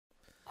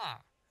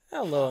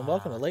Hello and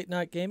welcome to Late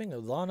Night Gaming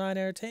with v.1.9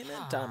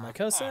 Entertainment. I'm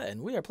Mycosa,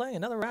 and we are playing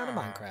another round of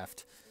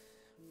Minecraft.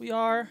 We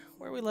are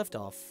where we left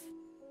off,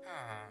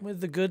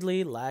 with the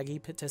goodly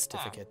laggy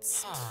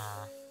certificates.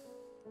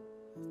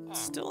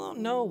 Still don't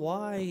know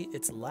why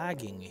it's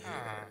lagging here.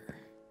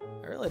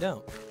 I really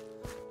don't.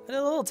 I did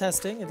a little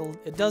testing.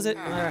 It does it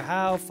no matter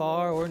how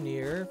far or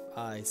near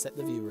I set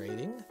the view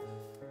rating.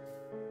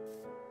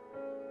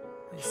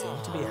 They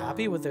seem to be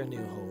happy with their new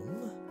home.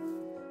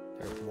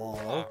 Their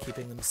wall,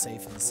 keeping them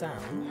safe and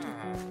sound.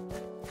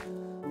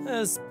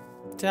 As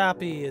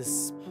happy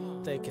as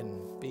they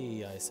can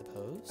be, I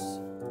suppose.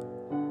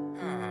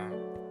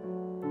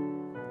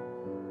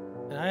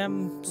 And I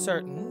am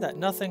certain that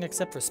nothing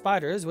except for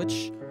spiders,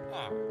 which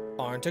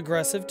aren't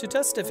aggressive to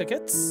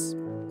testificates,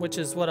 which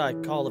is what I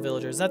call the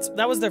villagers.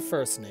 That was their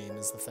first name,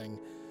 is the thing.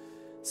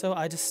 So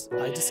I'd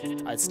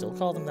still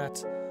call them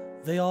that.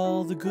 They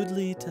all the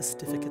goodly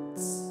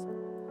testificates.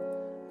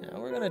 Now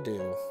we're gonna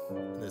do,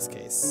 in this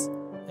case.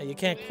 Now, you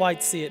can't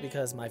quite see it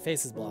because my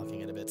face is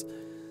blocking it a bit.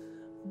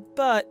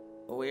 But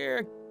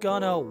we're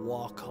gonna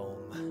walk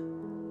home.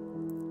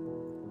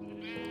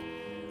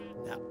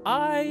 Now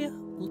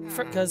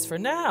because for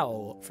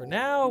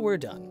now we're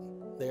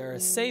done. They are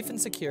safe and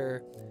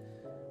secure.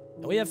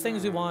 And we have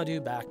things we want to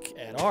do back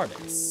at our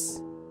base.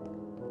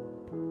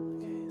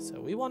 Okay, so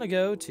we want to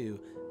go to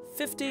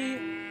 50,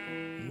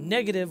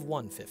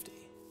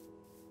 -150.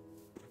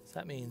 So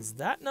that means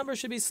that number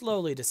should be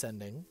slowly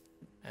descending,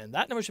 and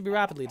that number should be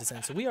rapidly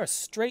descending. So we are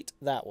straight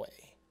that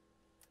way.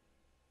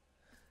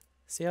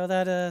 See how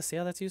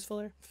that's useful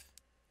there?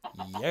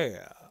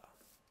 Yeah.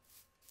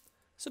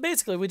 So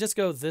basically, we just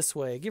go this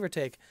way, give or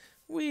take.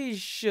 We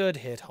should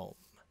hit home.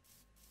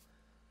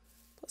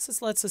 Plus,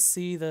 this lets us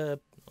see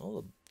the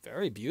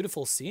very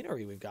beautiful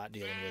scenery we've got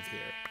dealing with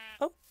here.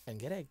 Oh, and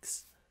get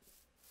eggs.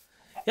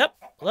 Yep,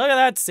 look at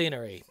that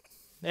scenery.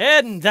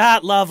 Isn't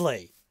that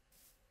lovely?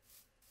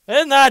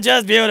 Isn't that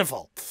just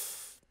beautiful?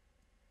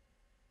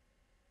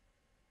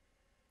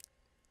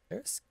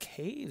 There's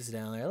caves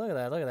down there. Look at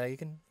that. Look at that. You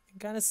can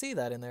kind of see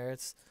that in there.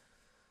 It's...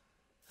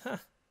 Huh.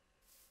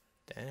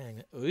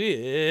 Dang.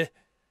 Ooh.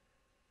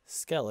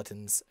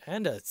 Skeletons.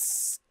 And a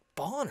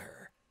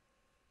spawner.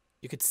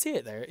 You could see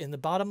it there in the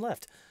bottom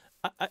left.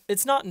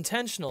 It's not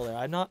intentional there.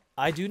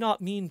 I do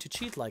not mean to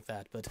cheat like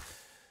that, but...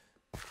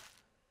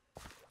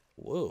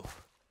 Whoa.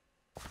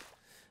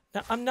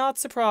 Now, I'm not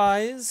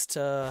surprised.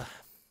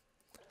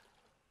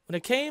 When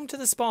it came to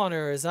the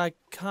spawners, I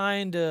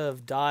kind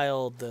of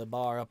dialed the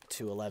bar up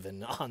to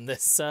 11 on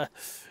this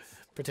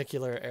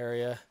particular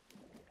area.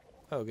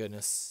 Oh,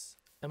 goodness.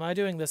 Am I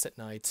doing this at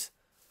night?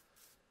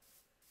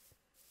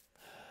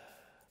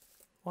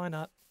 Why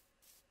not?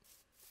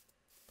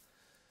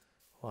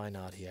 Why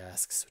not, he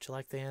asks. Would you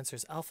like the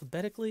answers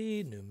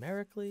alphabetically,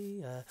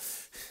 numerically?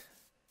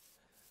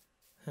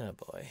 Oh,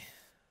 boy.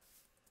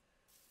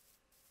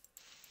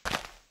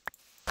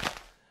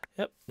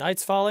 Yep,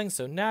 night's falling,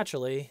 so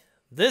naturally...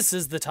 This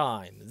is the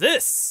time.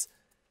 This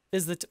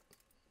is the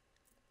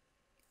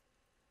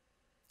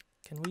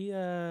Can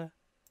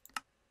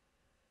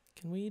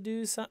we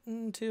do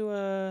something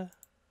to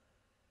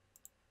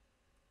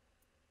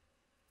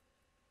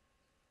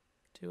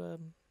you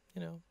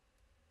know,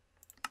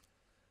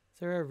 is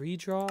there a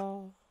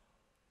redraw?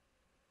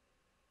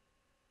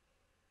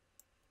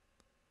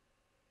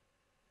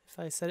 If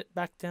I set it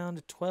back down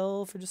to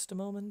 12 for just a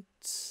moment.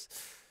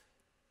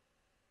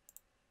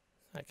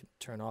 I can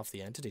turn off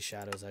the entity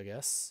shadows, I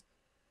guess.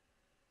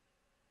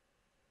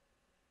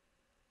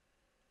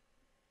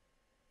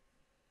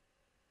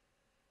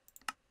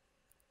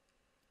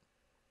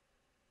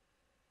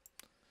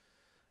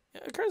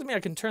 It occurs to me I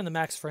can turn the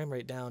max frame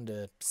rate down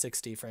to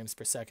 60 frames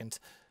per second.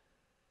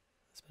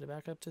 Let's put it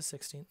back up to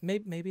 16.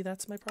 Maybe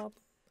that's my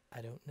problem.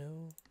 I don't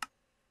know.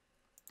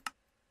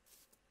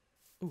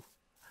 Ooh.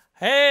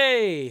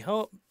 Hey!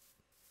 Oh,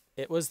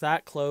 it was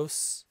that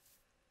close.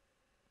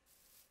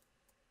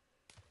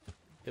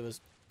 It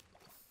was...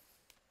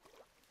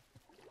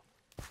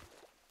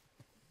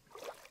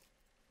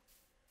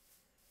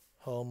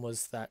 Home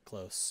was that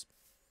close.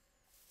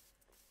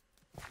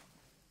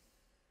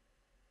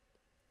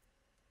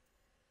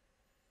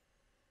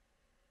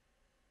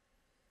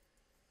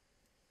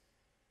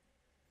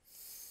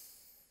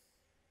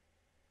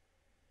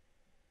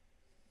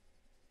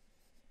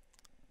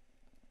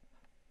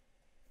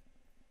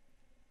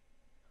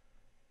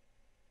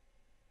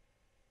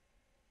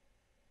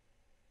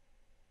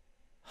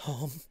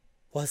 Home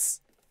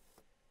was...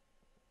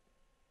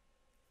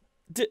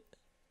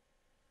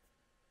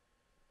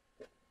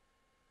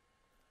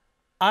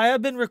 I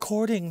have been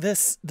recording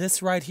this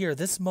right here,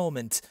 this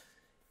moment,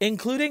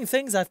 including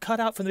things I've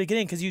cut out from the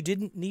beginning because you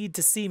didn't need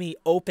to see me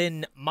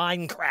open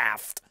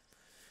Minecraft.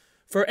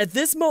 For, at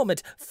this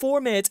moment,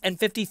 4 minutes and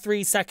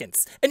 53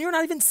 seconds. And you're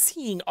not even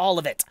seeing all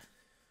of it.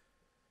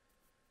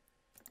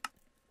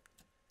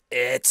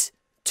 It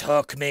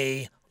took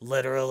me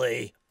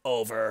literally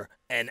over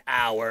an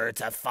hour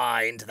to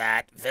find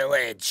that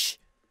village.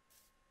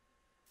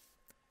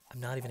 I'm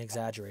not even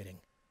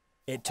exaggerating.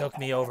 It took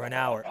me over an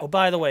hour. Oh,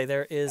 by the way,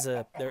 there is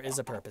a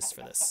purpose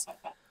for this.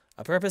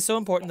 A purpose so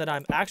important that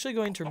I'm actually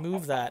going to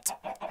remove that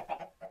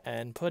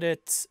and put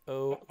it,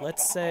 oh,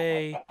 let's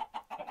say,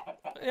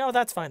 you know,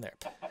 that's fine there.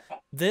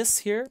 This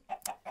here,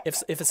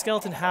 if a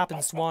skeleton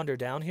happens to wander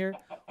down here,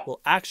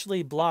 will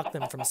actually block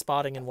them from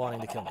spotting and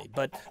wanting to kill me.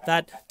 But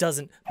that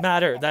doesn't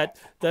matter.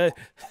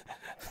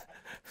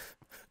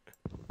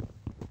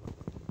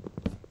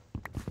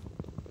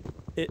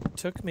 It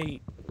took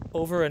me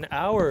over an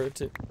hour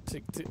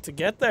to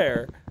get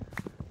there.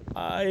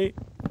 I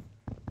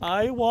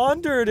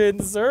wandered in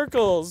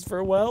circles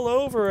for well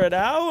over an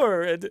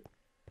hour, and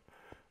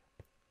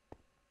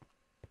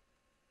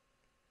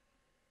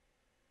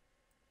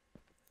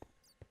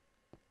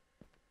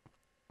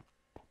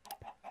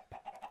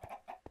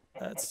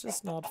that's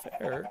just not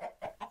fair.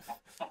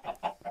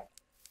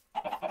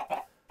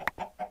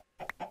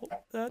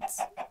 That's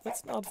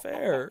not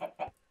fair.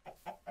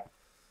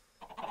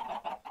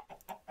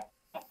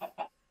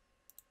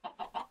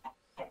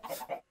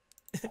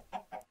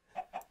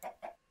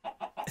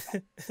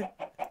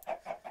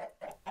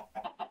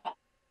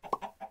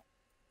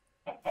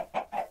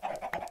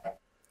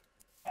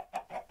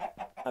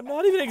 I'm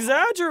not even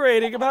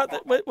exaggerating about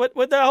that.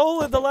 What the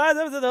whole the last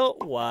episode, the whole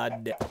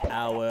 1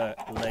 hour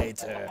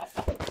later.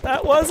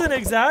 That wasn't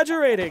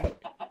exaggerating.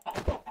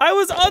 I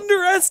was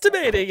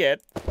underestimating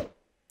it.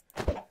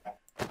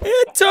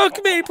 It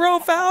took me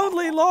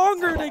profoundly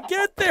longer to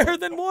get there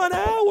than 1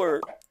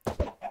 hour.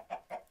 I'm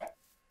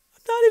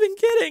not even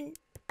kidding.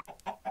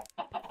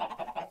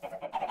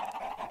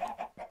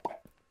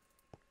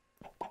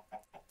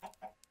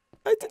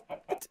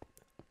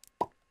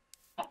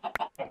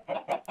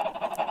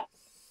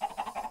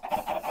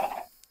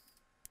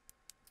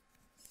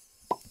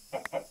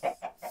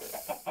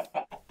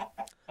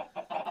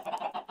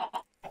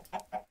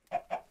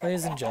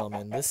 Ladies and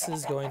gentlemen, this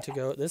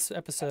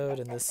episode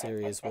and this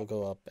series will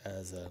go up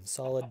as a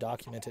solid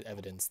documented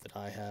evidence that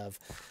I have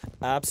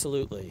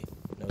absolutely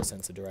no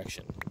sense of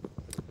direction.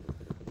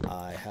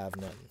 I have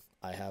none.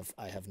 I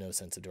have no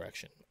sense of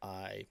direction.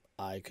 I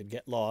could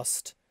get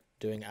lost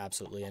doing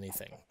absolutely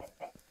anything.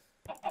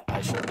 I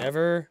should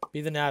never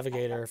be the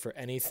navigator for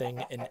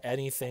anything and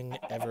anything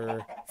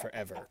ever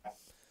forever.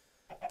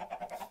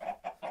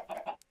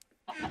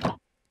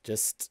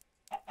 Just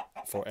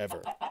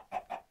forever.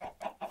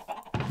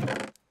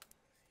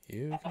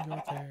 You can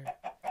go there,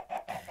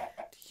 and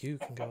you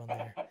can go in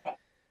there,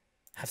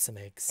 have some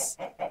eggs,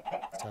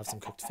 still have some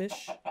cooked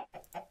fish.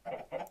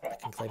 I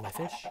can claim my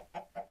fish.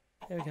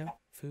 There we go,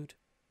 food,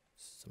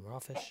 some raw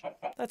fish,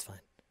 that's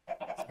fine.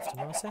 Some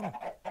raw salmon,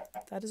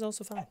 that is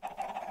also fine.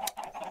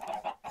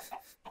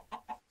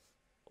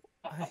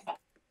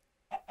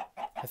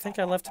 I think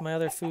I left my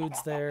other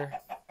foods there.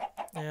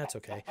 Yeah, it's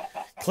okay.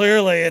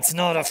 Clearly it's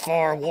not a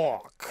far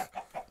walk.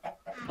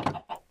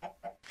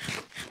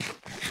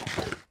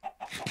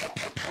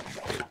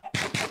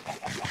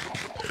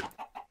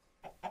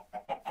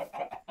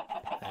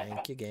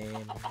 Thank you,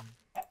 game.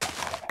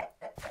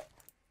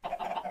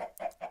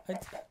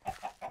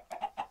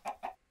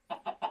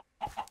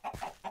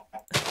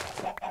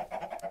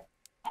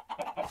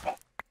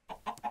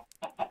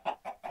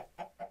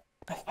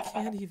 I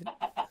can't even...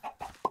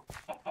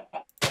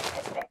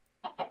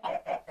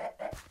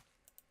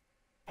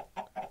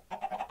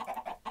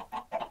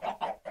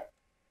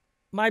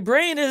 My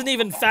brain isn't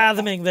even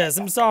fathoming this.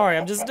 I'm sorry.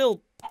 I'm just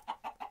still...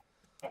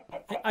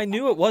 I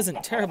knew it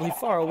wasn't terribly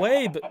far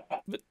away, but...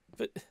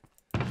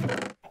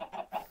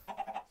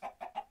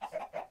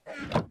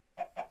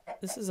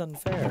 This is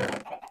unfair.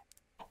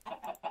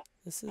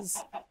 This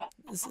is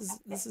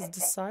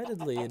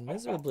decidedly and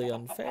miserably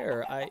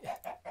unfair.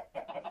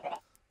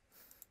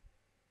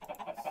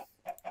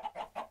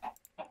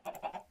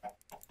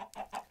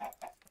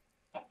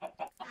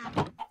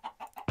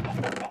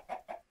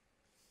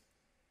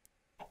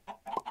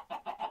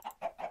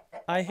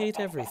 I hate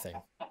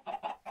everything.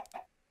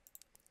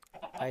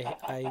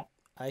 I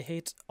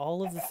hate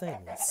all of the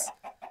things.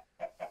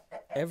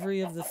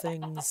 Every of the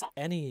things,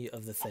 any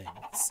of the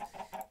things.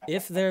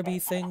 If there be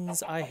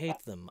things, I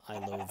hate them, I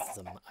loathe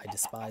them, I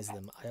despise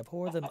them, I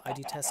abhor them, I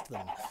detest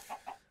them.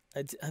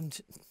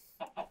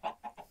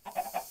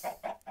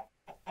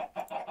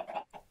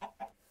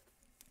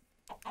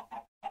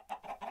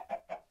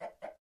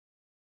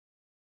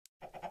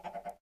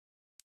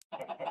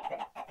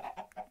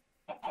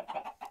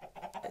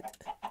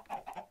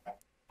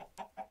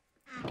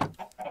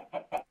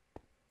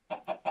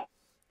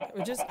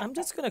 I'm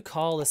just gonna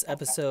call this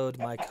episode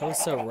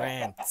Mycosa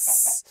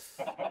Rants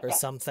or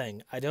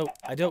something. I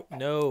don't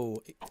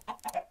know.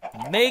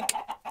 Make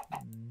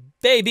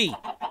baby.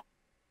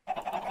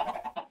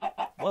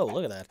 Whoa,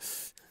 look at that.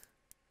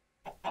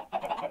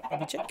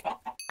 Baby chick.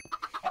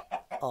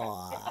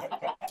 Aw,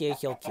 you're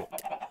so cute.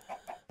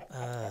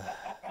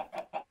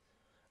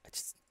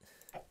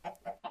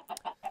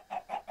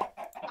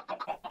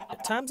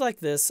 At times like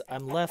this,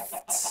 I'm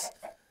left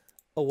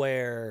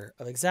aware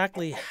of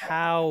exactly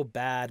how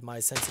bad my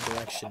sense of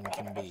direction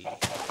can be.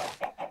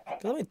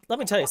 Let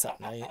me tell you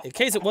something. In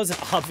case it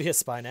wasn't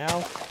obvious by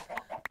now,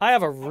 I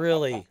have a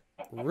really,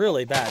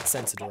 really bad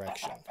sense of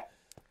direction.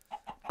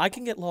 I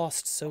can get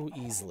lost so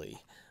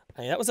easily.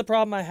 I mean, that was a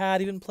problem I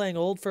had even playing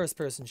old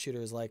first-person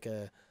shooters like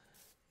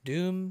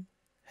Doom,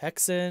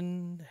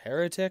 Hexen,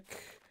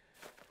 Heretic.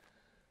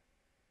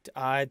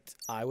 I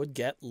would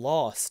get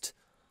lost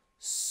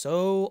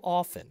so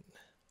often.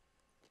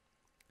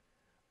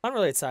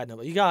 Unrelated side note,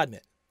 but you gotta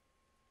admit,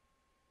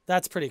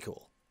 that's pretty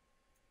cool.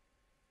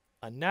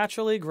 A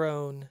naturally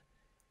grown,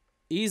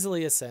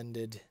 easily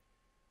ascended,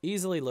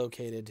 easily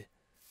located,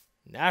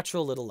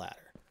 natural little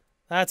ladder.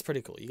 That's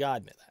pretty cool. You gotta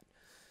admit that.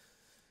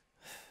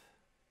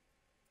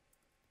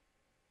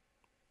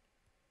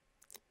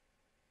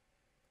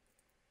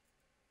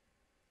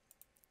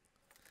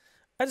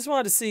 I just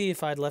wanted to see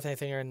if I'd left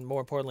anything here, and more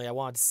importantly, I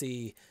wanted to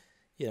see,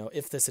 you know,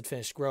 if this had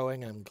finished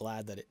growing. I'm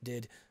glad that it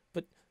did.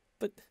 But,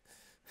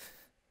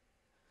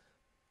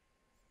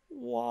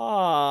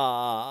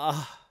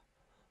 wah.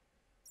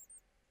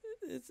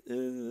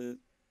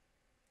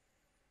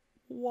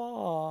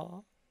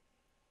 Wah.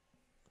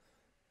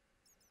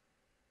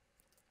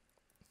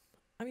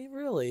 I mean,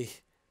 really,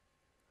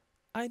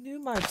 I knew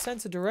my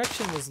sense of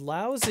direction was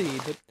lousy,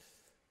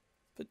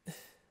 but I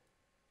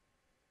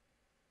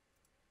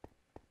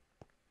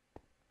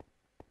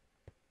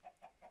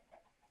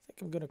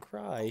think I'm gonna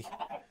cry.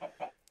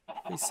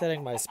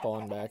 Resetting my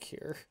spawn back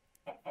here.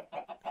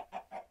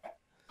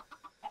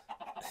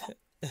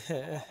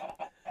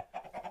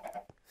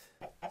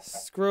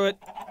 Screw it.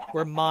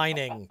 We're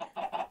mining.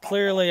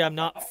 Clearly, I'm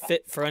not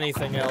fit for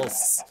anything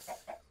else.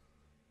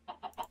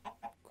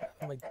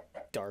 Grabbing my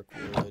dark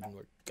wood, and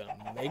we're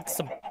gonna make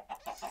some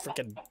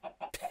freaking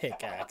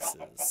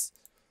pickaxes.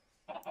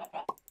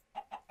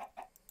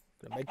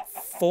 Gonna make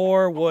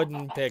 4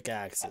 wooden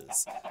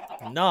pickaxes,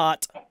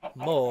 not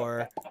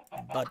more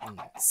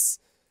buttons.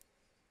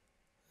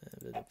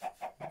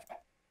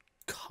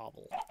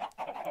 Cobble.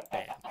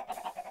 Bam.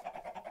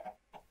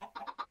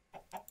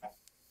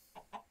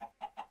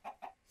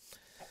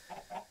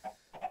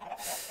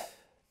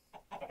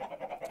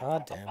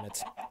 God damn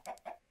it.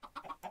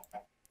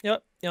 You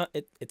know,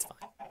 it's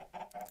fine.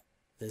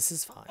 This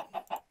is fine.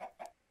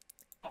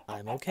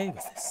 I'm okay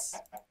with this.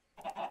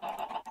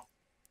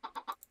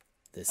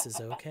 This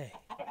is okay.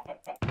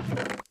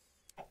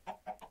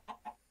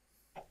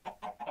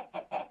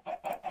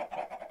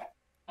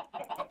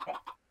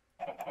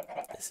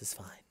 This is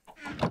fine.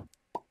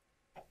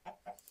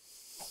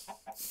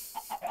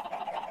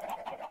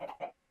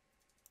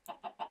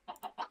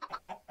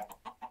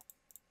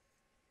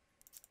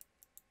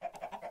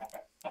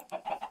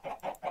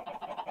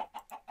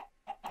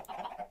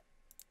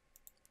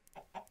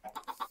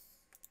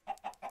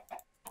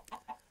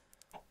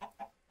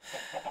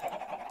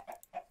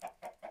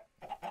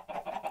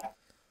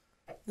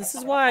 This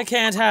is why I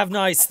can't have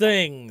nice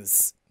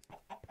things.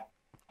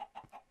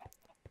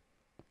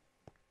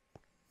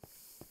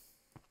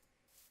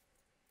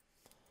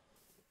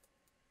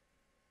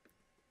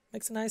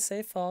 Makes a nice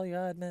safe fall, you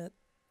gotta admit.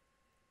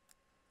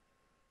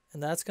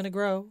 And that's gonna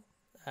grow.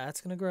 That's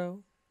gonna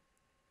grow.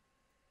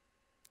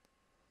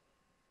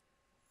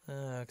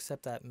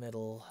 Except that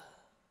middle.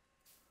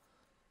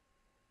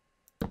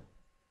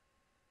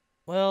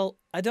 Well,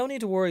 I don't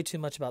need to worry too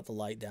much about the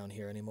light down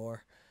here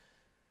anymore.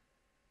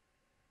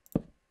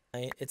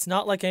 It's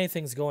not like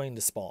anything's going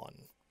to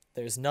spawn.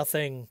 There's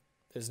nothing,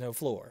 there's no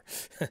floor.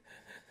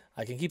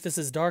 I can keep this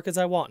as dark as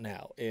I want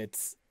now.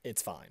 It's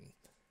fine.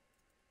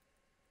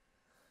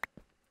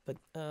 But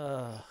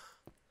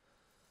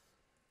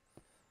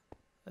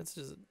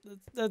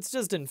that's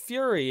just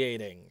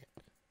infuriating.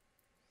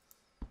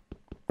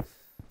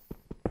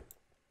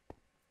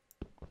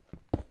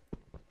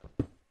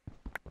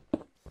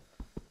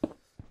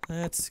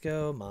 Let's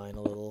go mine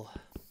a little.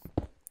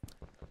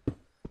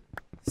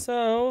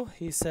 So,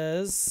 he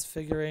says,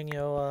 figuring, you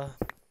know,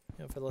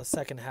 for the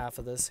second half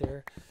of this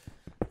here,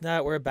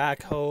 that we're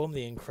back home,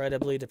 the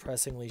incredibly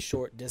depressingly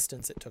short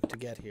distance it took to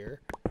get here.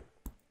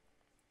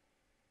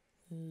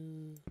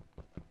 Boop,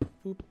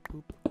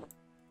 boop.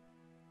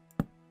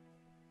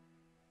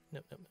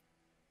 Nope.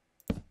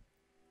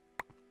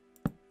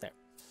 There.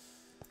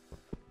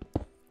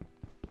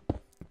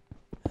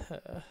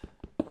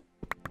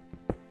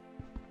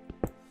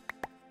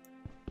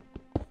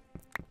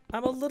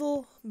 I'm a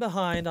little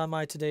behind on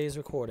my today's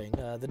recording.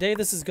 The day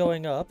this is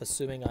going up,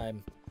 assuming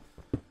I'm,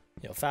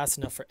 you know, fast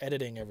enough for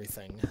editing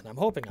everything, and I'm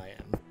hoping I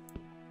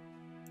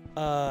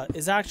am,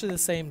 is actually the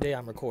same day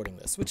I'm recording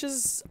this, which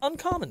is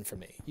uncommon for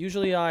me.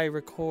 Usually I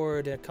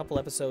record a couple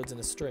episodes in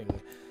a string.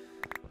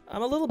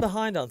 I'm a little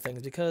behind on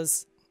things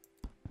because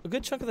a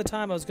good chunk of the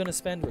time I was going to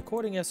spend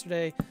recording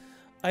yesterday,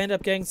 I ended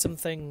up getting some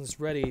things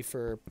ready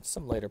for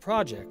some later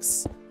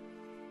projects.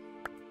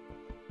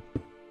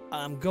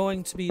 I'm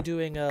going to be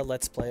doing a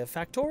Let's Play of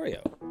Factorio.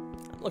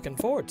 I'm looking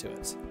forward to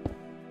it.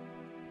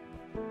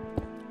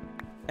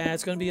 And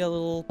it's going to be a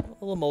little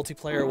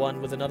multiplayer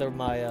one with another of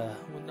my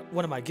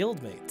one of my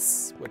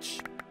guildmates, which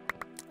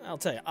I'll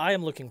tell you, I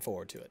am looking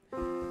forward to it.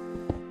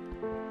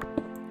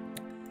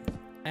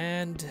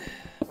 And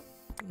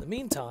in the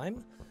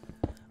meantime,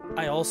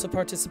 I also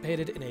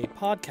participated in a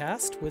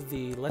podcast with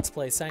the Let's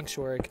Play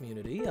Sanctuary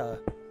community.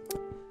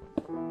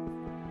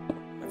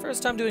 My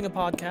first time doing a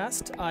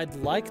podcast. I'd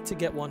like to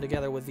get one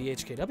together with the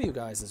HKW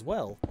guys as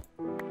well.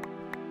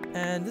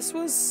 And this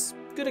was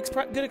good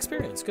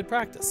experience, good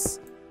practice.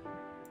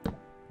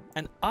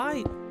 And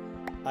I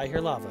hear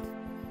lava.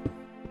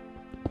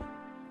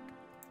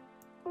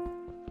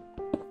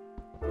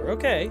 We're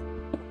okay,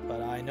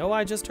 but I know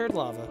I just heard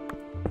lava.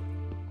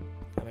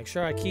 I'll make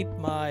sure I keep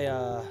my,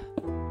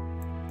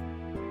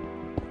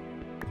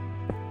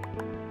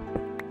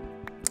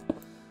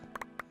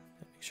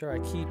 make sure I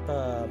keep,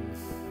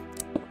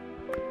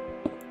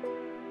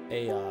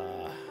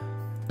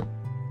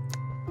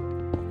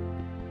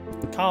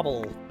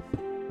 cobble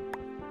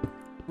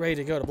ready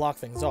to go to block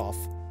things off.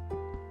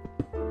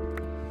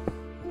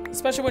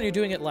 Especially when you're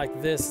doing it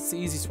like this, it's the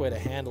easiest way to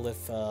handle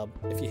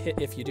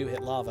if you do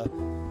hit lava.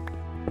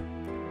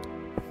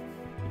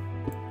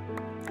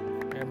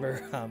 I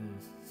remember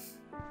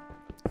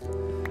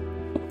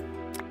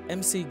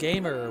MC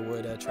Gamer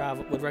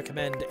would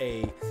recommend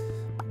a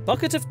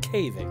bucket of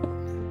caving.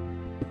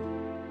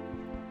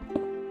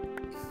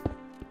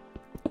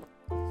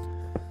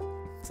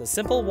 It's a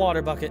simple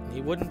water bucket, and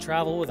he wouldn't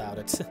travel without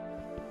it.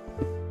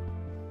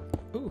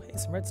 Ooh, hey,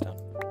 some redstone.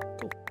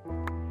 Cool.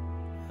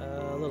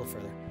 A little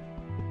further.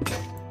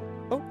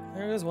 Oh,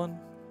 there goes one.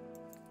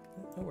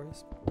 No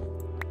worries.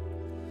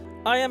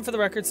 I am, for the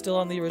record, still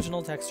on the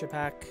original texture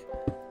pack.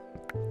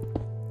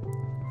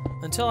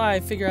 Until I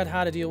figure out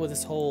how to deal with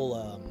this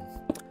whole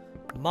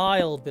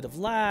mild bit of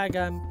lag,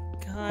 I'm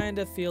kind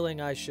of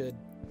feeling I should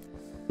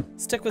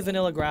stick with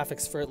vanilla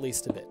graphics for at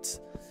least a bit.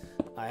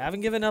 I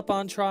haven't given up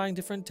on trying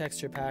different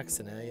texture packs,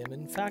 and I am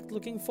in fact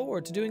looking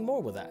forward to doing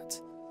more with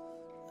that.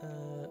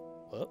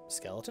 Whoa,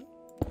 skeleton.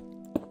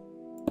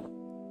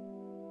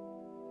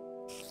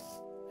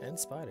 And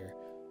spider.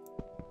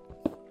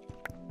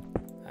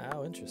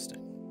 How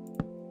interesting.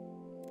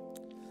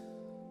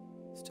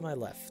 It's to my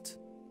left.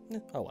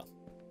 Oh well.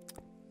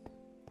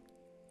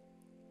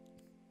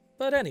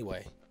 But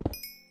anyway,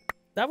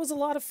 that was a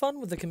lot of fun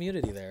with the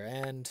community there,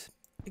 and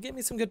it gave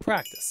me some good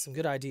practice, some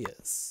good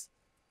ideas.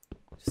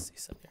 Just see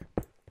some here.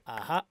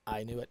 Aha,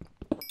 I knew it.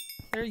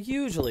 They're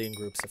usually in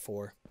groups of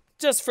 4.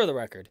 Just for the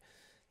record.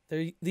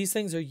 These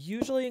things are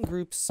usually in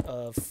groups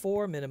of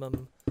 4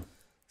 minimum,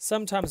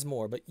 sometimes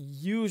more, but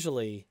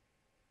usually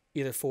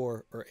either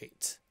 4 or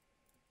 8.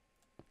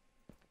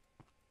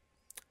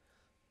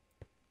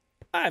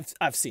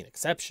 I've seen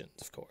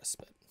exceptions, of course,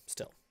 but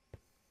still.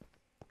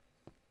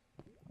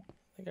 I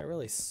think I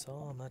really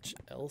saw much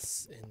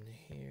else in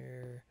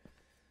here.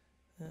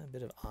 A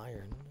bit of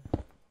iron.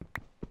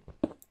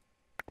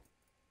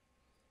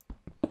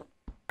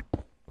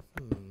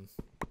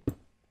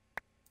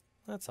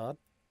 That's odd.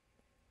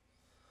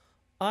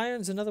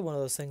 Iron's another one of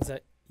those things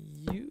that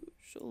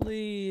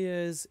usually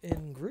is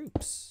in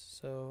groups,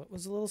 so it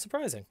was a little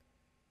surprising.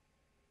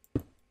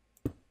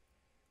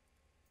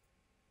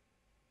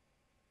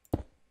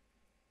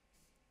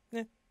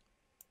 Yeah,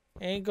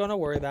 ain't gonna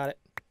worry about it.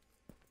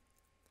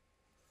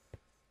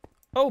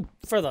 Oh,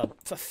 for the...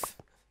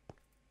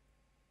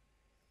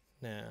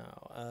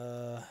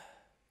 Now,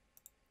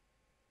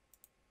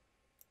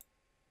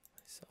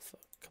 myself a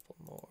couple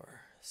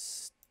more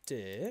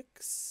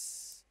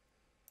sticks.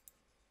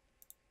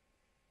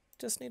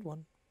 Just need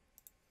one.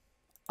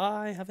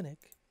 I have an egg.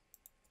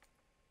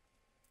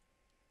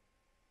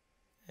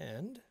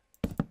 And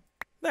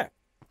there.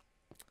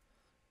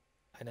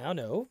 I now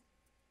know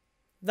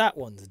that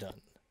one's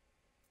done.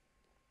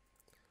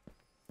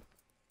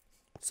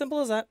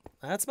 Simple as that.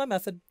 That's my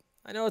method.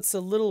 I know it's a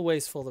little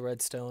wasteful, the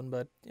redstone,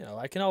 but you know,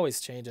 I can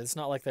always change it. It's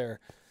not like they're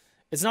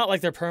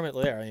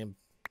permanently there. I mean,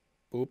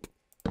 boop.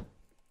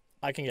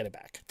 I can get it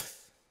back.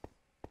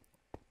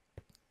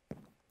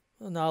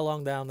 Well, not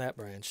along down that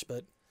branch,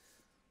 but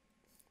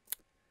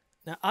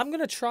now I'm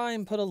gonna try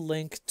and put a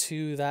link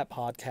to that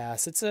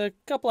podcast. It's a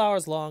couple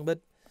hours long, but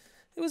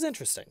it was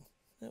interesting.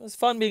 It was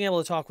fun being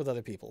able to talk with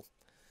other people,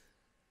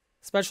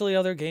 especially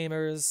other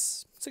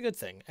gamers. It's a good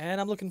thing, and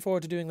I'm looking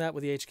forward to doing that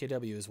with the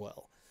HKW as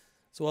well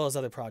as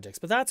other projects.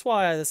 But that's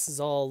why this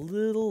is all a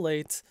little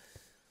late,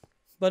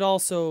 but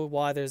also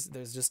why there's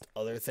just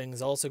other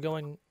things also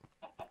going.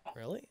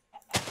 Really?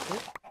 Cool.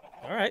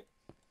 All right.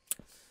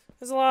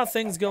 There's a lot of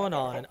things going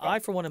on, and I,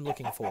 for one, am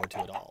looking forward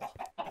to it all.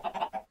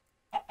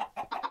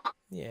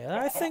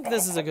 Yeah, I think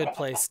this is a good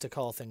place to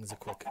call things a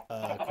quick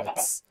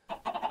quits.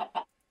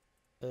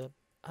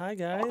 Hi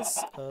guys.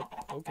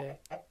 Okay.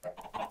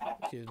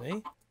 Excuse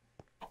me.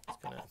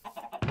 Just gonna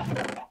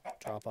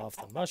drop off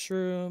the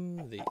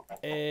mushroom, the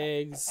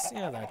eggs,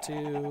 yeah, that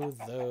too,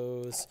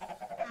 those.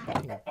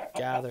 Can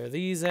gather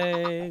these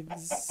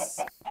eggs.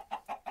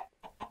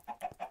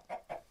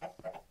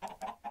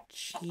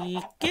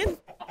 Chicken?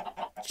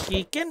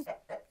 Chicken?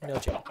 No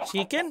chicken.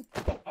 Chicken?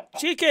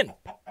 Chicken!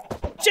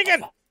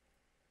 Chicken!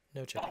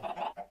 No chicken.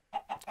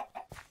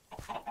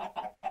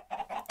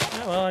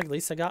 Oh, well, at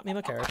least I got me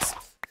my carrots.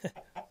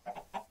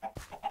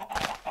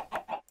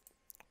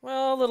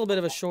 Well, a little bit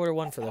of a shorter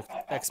one for the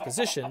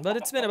exposition, but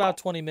it's been about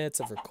 20 minutes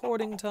of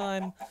recording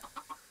time.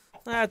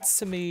 That,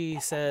 to me,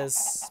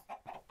 says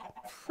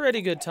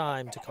pretty good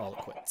time to call it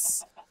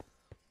quits.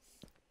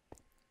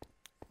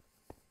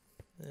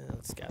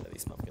 Let's gather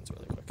these pumpkins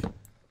really quick.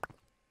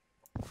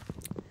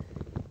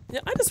 Yeah,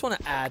 I just want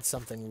to add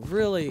something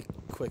really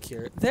quick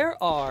here. There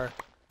are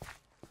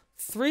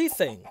 3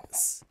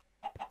 things,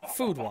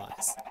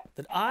 food-wise,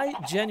 that I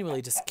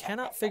genuinely just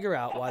cannot figure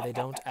out why they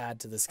don't add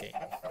to this game.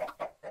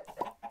 Let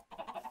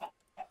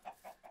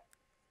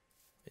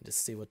me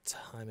just see what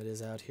time it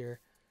is out here.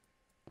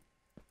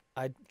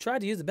 I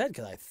tried to use the bed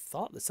because I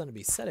thought the sun would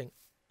be setting.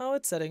 Oh,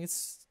 it's setting.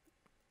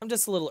 I'm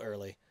just a little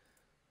early.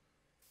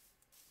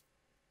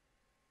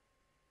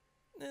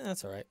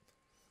 That's all right.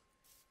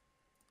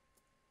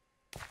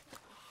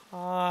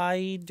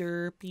 Hi,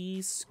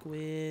 derpy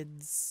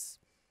squids.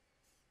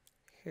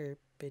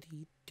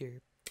 Herpity derp.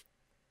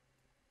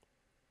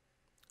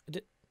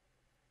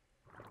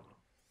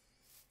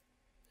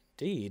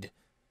 Indeed.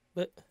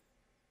 But...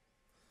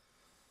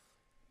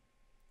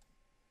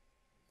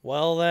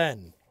 well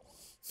then.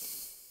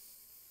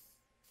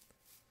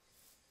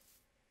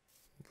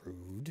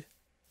 Rude.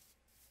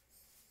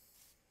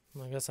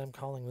 I guess I'm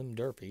calling them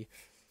derpy.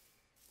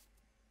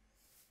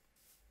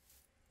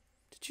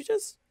 Did you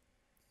just...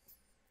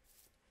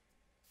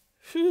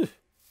 Phew.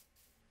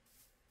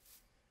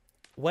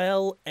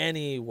 Well,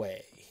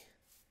 anyway.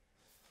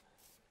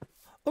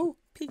 Oh,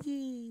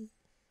 Piggy.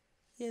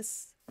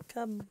 Yes,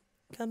 come,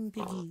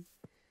 Piggy.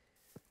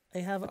 I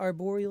have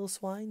arboreal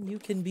swine. You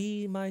can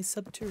be my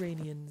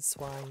subterranean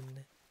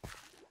swine.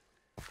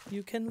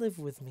 You can live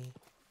with me.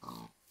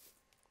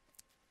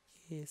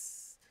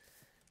 Yes.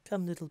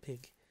 Come, little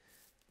pig.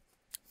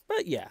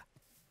 But yeah,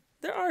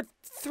 there are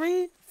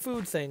 3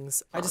 food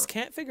things I just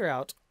can't figure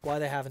out why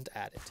they haven't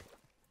added.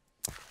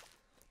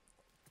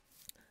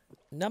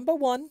 Number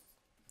 1,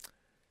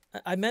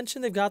 I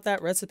mentioned they've got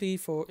that recipe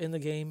in the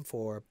game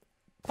for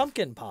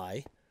pumpkin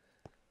pie.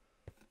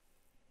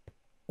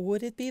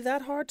 Would it be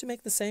that hard to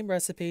make the same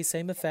recipe,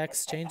 same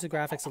effects, change the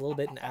graphics a little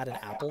bit, and add an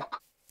apple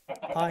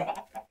pie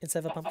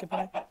instead of a pumpkin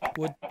pie?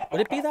 Would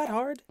it be that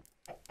hard?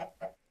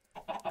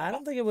 I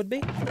don't think it would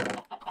be.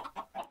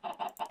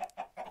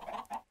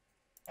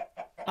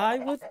 I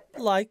would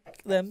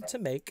like them to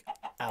make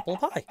apple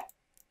pie.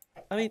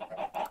 I mean,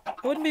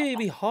 it wouldn't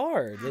be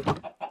hard.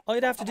 All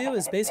you'd have to do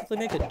is basically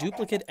make a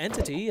duplicate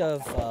entity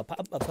of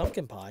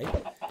pumpkin pie.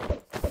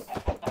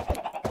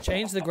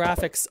 Change the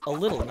graphics a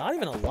little, not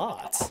even a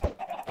lot.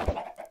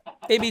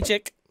 Baby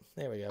chick.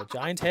 There we go.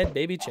 Giant head,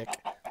 baby chick.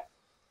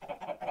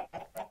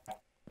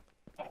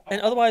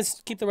 And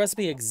otherwise, keep the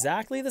recipe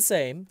exactly the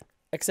same,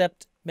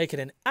 except make it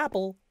an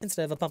apple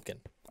instead of a pumpkin.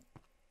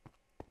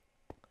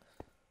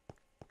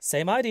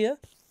 Same idea.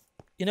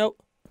 You know,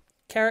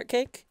 carrot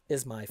cake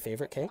is my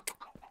favorite cake.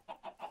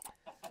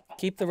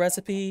 Keep the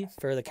recipe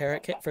for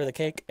the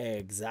cake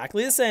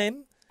exactly the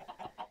same.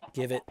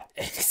 Give it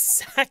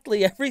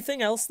exactly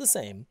everything else the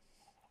same.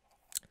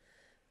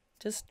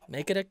 Just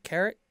make it a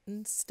carrot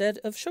instead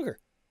of sugar.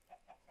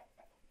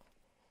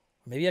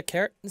 Or maybe a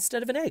carrot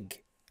instead of an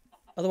egg.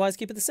 Otherwise,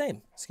 keep it the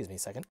same. Excuse me a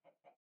second.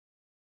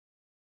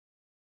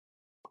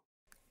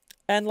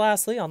 And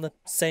lastly, on the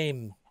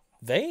same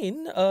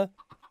vein,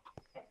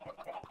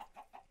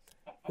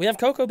 we have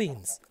cocoa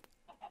beans.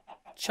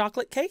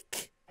 Chocolate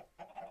cake.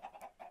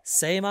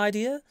 Same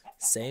idea,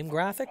 same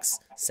graphics,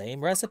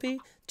 same recipe.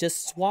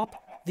 Just swap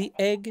the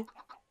egg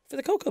for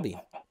the cocoa bean.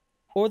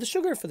 Or the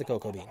sugar for the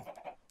cocoa bean.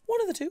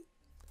 One of the 2.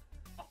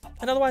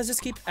 And otherwise,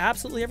 just keep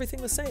absolutely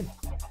everything the same.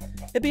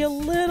 It'd be a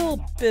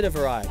little bit of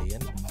variety.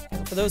 And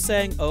for those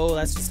saying, oh,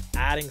 that's just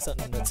adding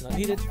something that's not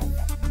needed,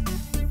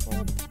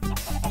 well,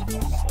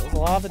 there's a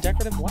lot of the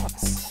decorative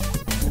blocks.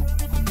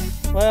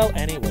 Well,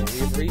 anyway,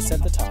 we've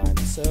reset the time,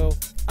 so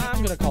I'm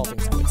going to call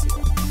things quits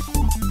here.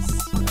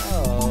 So,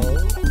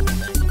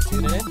 thank you for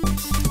tuning in. If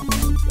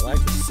you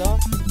liked what you saw,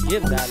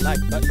 give that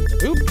like button a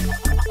boop.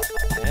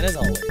 And as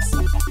always,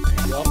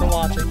 thank you all for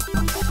watching.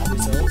 Have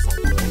yourselves a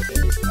great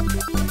day.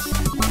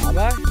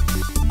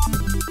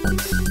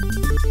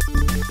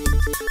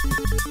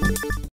 Bye-bye.